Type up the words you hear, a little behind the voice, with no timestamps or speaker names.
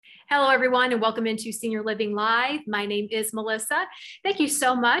Hello, everyone, and welcome into Senior Living Live. My name is Melissa. Thank you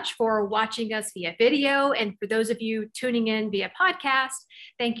so much for watching us via video. And for those of you tuning in via podcast,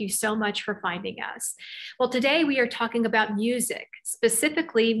 thank you so much for finding us. Well, today we are talking about music,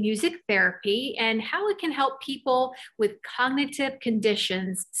 specifically music therapy, and how it can help people with cognitive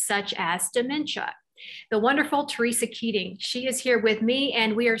conditions such as dementia. The wonderful Teresa Keating. She is here with me,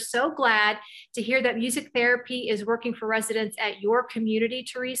 and we are so glad to hear that music therapy is working for residents at your community,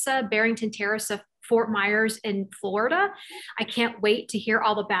 Teresa, Barrington Terrace of Fort Myers in Florida. I can't wait to hear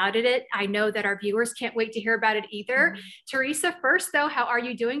all about it. I know that our viewers can't wait to hear about it either. Teresa, first though, how are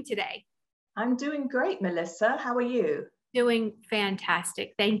you doing today? I'm doing great, Melissa. How are you? Doing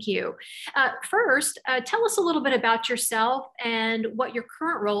fantastic. Thank you. First, tell us a little bit about yourself and what your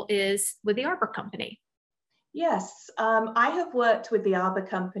current role is with the Arbor Company. Yes, I have worked with the Arbor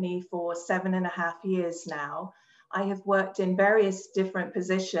Company for 7.5 years now. I have worked in various different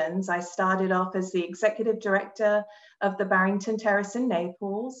positions. I started off as the executive director of the Barrington Terrace in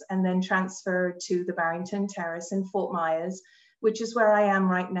Naples and then transferred to the Barrington Terrace in Fort Myers, which is where I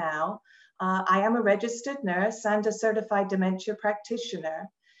am right now. I am a registered nurse and a certified dementia practitioner,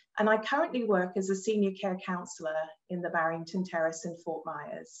 and I currently work as a senior care counselor in the Barrington Terrace in Fort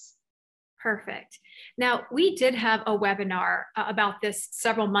Myers. Perfect. Now, we did have a webinar about this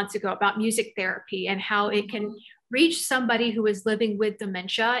several months ago about music therapy and how it can reach somebody who is living with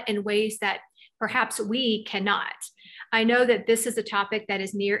dementia in ways that perhaps we cannot. I know that this is a topic that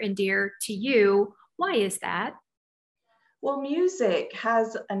is near and dear to you. Why is that? Well, music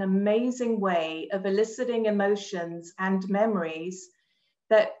has an amazing way of eliciting emotions and memories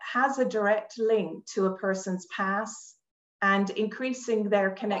that has a direct link to a person's past and increasing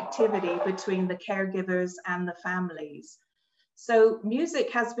their connectivity between the caregivers and the families. So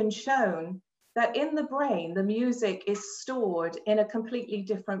music has been shown that in the brain, the music is stored in a completely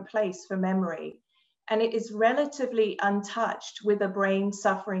different place for memory, and it is relatively untouched with a brain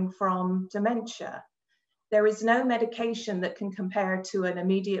suffering from dementia. There is no medication that can compare to an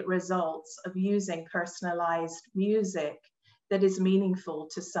immediate results of using personalized music that is meaningful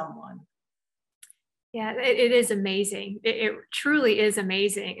to someone. Yeah, it is amazing. It truly is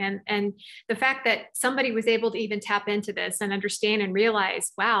amazing. And the fact that somebody was able to even tap into this and understand and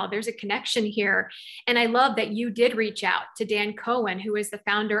realize, wow, there's a connection here. And I love that you did reach out to Dan Cohen, who is the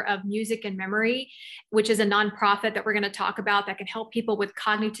founder of Music and Memory, which is a nonprofit that we're going to talk about that can help people with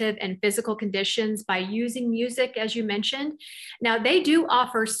cognitive and physical conditions by using music, as you mentioned. Now, they do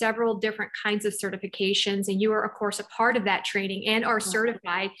offer several different kinds of certifications, and you are, of course, a part of that training and are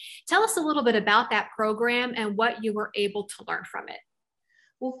certified. Tell us a little bit about that program and what you were able to learn from it.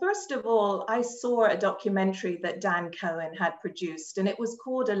 Well, first of all, I saw a documentary that Dan Cohen had produced, and it was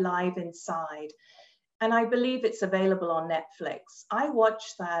called Alive Inside. And I believe it's available on Netflix. I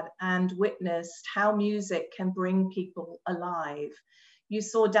watched that and witnessed how music can bring people alive. You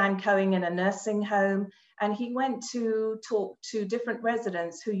saw Dan Cohen in a nursing home, and he went to talk to different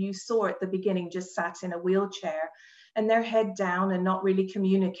residents who you saw at the beginning just sat in a wheelchair and their head down and not really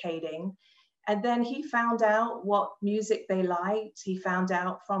communicating. And then he found out what music they liked. He found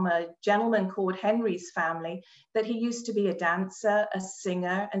out from a gentleman called Henry's family that he used to be a dancer, a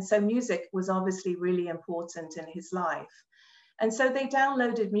singer. And so music was obviously really important in his life. And so they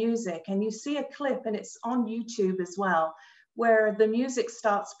downloaded music, and you see a clip, and it's on YouTube as well, where the music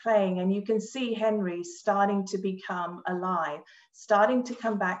starts playing and you can see Henry starting to become alive, starting to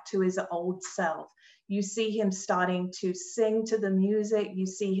come back to his old self. You see him starting to sing to the music. You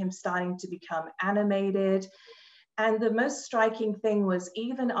see him starting to become animated. And the most striking thing was,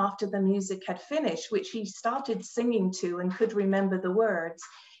 even after the music had finished, which he started singing to and could remember the words,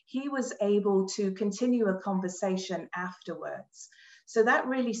 he was able to continue a conversation afterwards. So that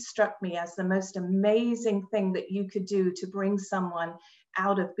really struck me as the most amazing thing that you could do to bring someone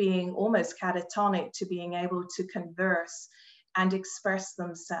out of being almost catatonic to being able to converse and express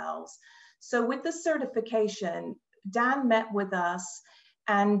themselves. So with the certification, Dan met with us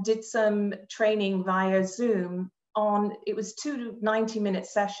and did some training via Zoom on, it was 2 90-minute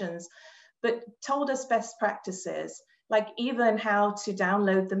sessions, but told us best practices, like even how to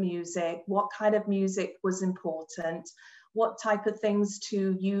download the music, what kind of music was important, what type of things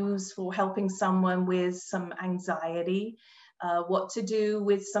to use for helping someone with some anxiety, what to do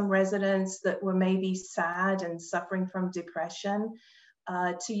with some residents that were maybe sad and suffering from depression.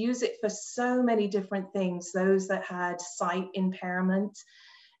 To use it for so many different things, those that had sight impairment.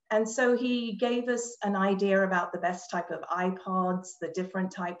 And so he gave us an idea about the best type of iPods, the different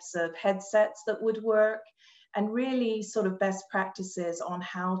types of headsets that would work, and really sort of best practices on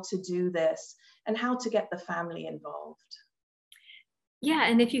how to do this and how to get the family involved. Yeah,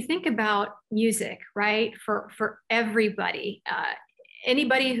 and if you think about music, right, for everybody,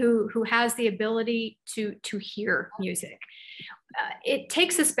 anybody who has the ability to hear music, it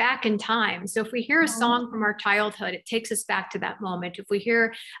takes us back in time. So if we hear a song from our childhood, it takes us back to that moment. If we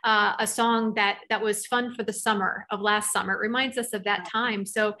hear a song that was fun for the summer of last summer, it reminds us of that time.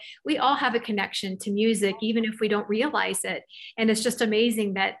 So we all have a connection to music, even if we don't realize it. And it's just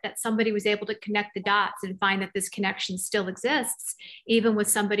amazing that somebody was able to connect the dots and find that this connection still exists, even with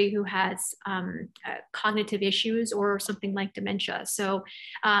somebody who has cognitive issues or something like dementia. So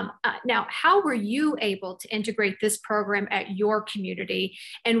now, how were you able to integrate this program at your community,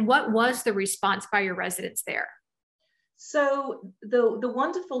 and what was the response by your residents there? So the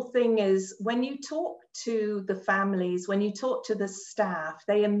wonderful thing is when you talk to the families, when you talk to the staff,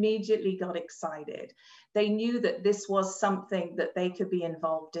 they immediately got excited. They knew that this was something that they could be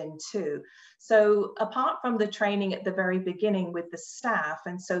involved in too. So apart from the training at the very beginning with the staff,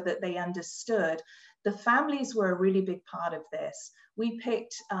 and so that they understood, the families were a really big part of this. We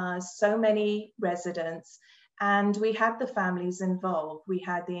picked so many residents, and we had the families involved. We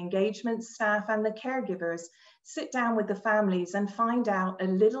had the engagement staff and the caregivers sit down with the families and find out a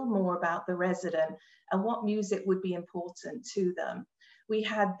little more about the resident and what music would be important to them. We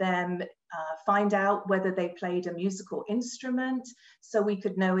had them find out whether they played a musical instrument, so we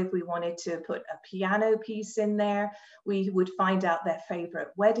could know if we wanted to put a piano piece in there. We would find out their favorite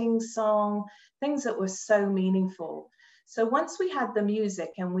wedding song, things that were so meaningful. So once we had the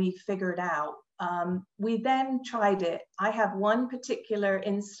music and we figured out, we then tried it. I have one particular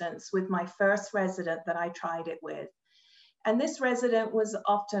instance with my first resident that I tried it with. And this resident was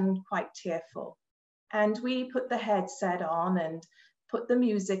often quite tearful. And we put the headset on and put the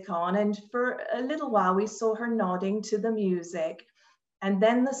music on. And for a little while, we saw her nodding to the music. And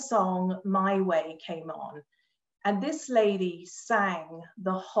then the song, My Way, came on. And this lady sang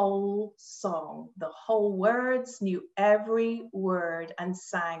the whole song, the whole words, knew every word and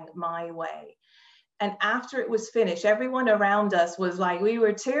sang My Way. And after it was finished, everyone around us was like, we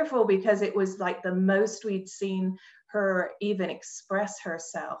were tearful because it was like the most we'd seen her even express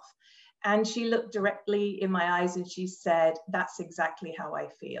herself. And she looked directly in my eyes and she said, that's exactly how I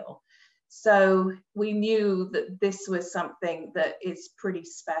feel. So we knew that this was something that is pretty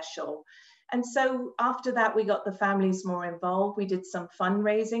special. And so after that, we got the families more involved. We did some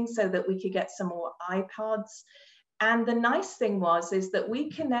fundraising so that we could get some more iPods. And the nice thing is that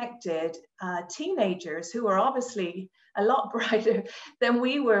we connected teenagers who were obviously a lot brighter than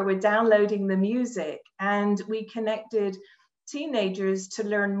we were with downloading the music. And we connected teenagers to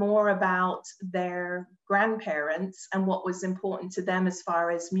learn more about their grandparents and what was important to them as far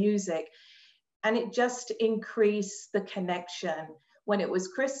as music. And it just increased the connection. When it was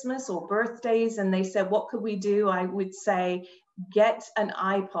Christmas or birthdays and they said, what could we do? I would say, get an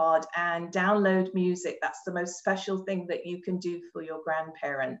iPod and download music. That's the most special thing that you can do for your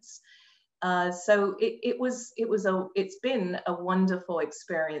grandparents. So it's been a wonderful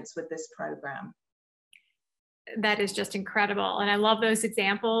experience with this program. That is just incredible. And I love those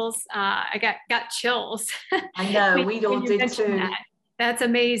examples. I got chills. I know, we all did too. That's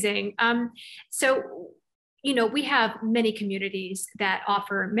amazing. So, you know, we have many communities that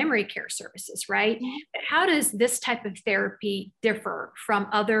offer memory care services, right? But how does this type of therapy differ from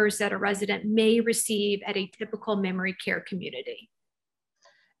others that a resident may receive at a typical memory care community?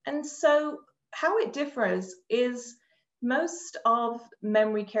 And so how it differs is most of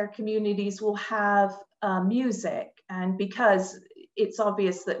memory care communities will have music, and because it's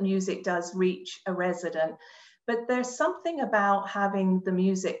obvious that music does reach a resident, but there's something about having the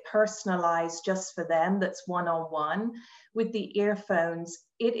music personalized just for them that's one-on-one. With the earphones,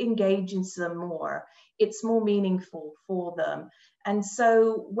 it engages them more. It's more meaningful for them. And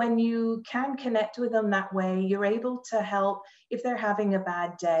so when you can connect with them that way, you're able to help if they're having a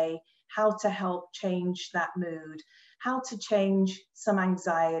bad day, how to help change that mood, how to change some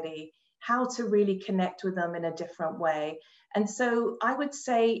anxiety, how to really connect with them in a different way. And so I would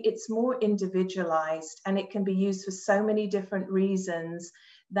say it's more individualized, and it can be used for so many different reasons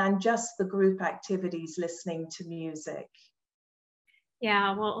than just the group activities listening to music.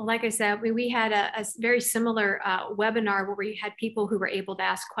 Yeah, well, like I said, we had a very similar webinar where we had people who were able to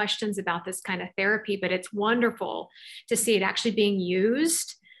ask questions about this kind of therapy, but it's wonderful to see it actually being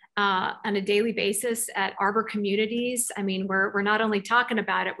used on a daily basis at Arbor communities. I mean, we're not only talking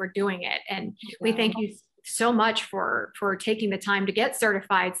about it, we're doing it. And we thank you so much for taking the time to get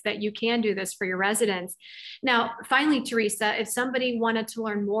certified so that you can do this for your residents. Now, finally, Teresa, if somebody wanted to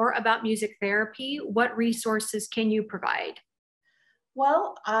learn more about music therapy, what resources can you provide?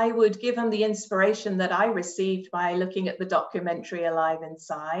 Well, I would give them the inspiration that I received by looking at the documentary Alive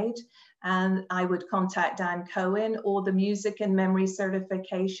Inside. And I would contact Dan Cohen or the Music and Memory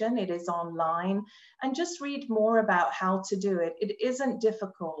Certification. It is online. And just read more about how to do it. It isn't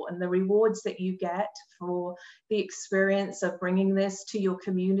difficult. And the rewards that you get for the experience of bringing this to your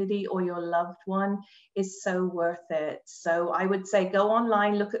community or your loved one is so worth it. So I would say go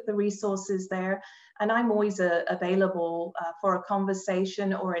online, look at the resources there. And I'm always available for a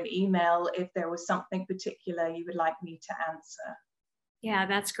conversation or an email if there was something particular you would like me to answer. Yeah,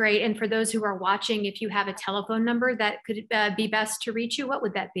 that's great. And for those who are watching, if you have a telephone number that could be best to reach you, what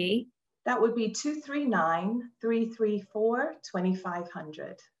would that be? That would be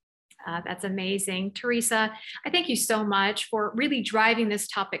 239-334-2500. That's amazing. Teresa, I thank you so much for really driving this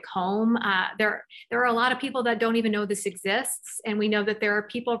topic home. There are a lot of people that don't even know this exists. And we know that there are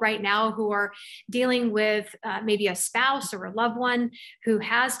people right now who are dealing with maybe a spouse or a loved one who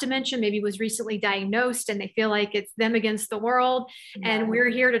has dementia, maybe was recently diagnosed, and they feel like it's them against the world. Yeah. And we're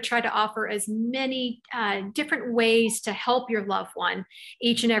here to try to offer as many different ways to help your loved one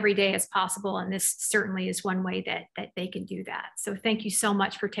each and every day as possible. And this certainly is one way that they can do that. So thank you so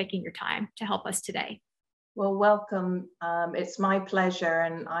much for taking your time to help us today. Well, welcome. It's my pleasure,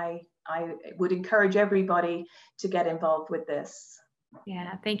 and I would encourage everybody to get involved with this.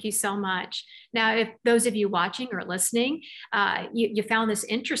 Yeah, thank you so much. Now, if those of you watching or listening, you found this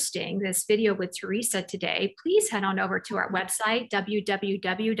interesting, this video with Teresa today, please head on over to our website,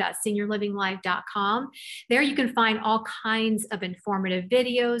 www.seniorlivinglive.com. There you can find all kinds of informative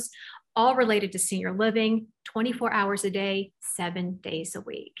videos, all related to senior living, 24 hours a day, 7 days a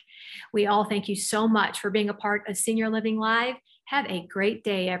week. We all thank you so much for being a part of Senior Living Live. Have a great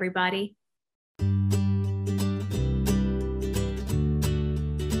day, everybody.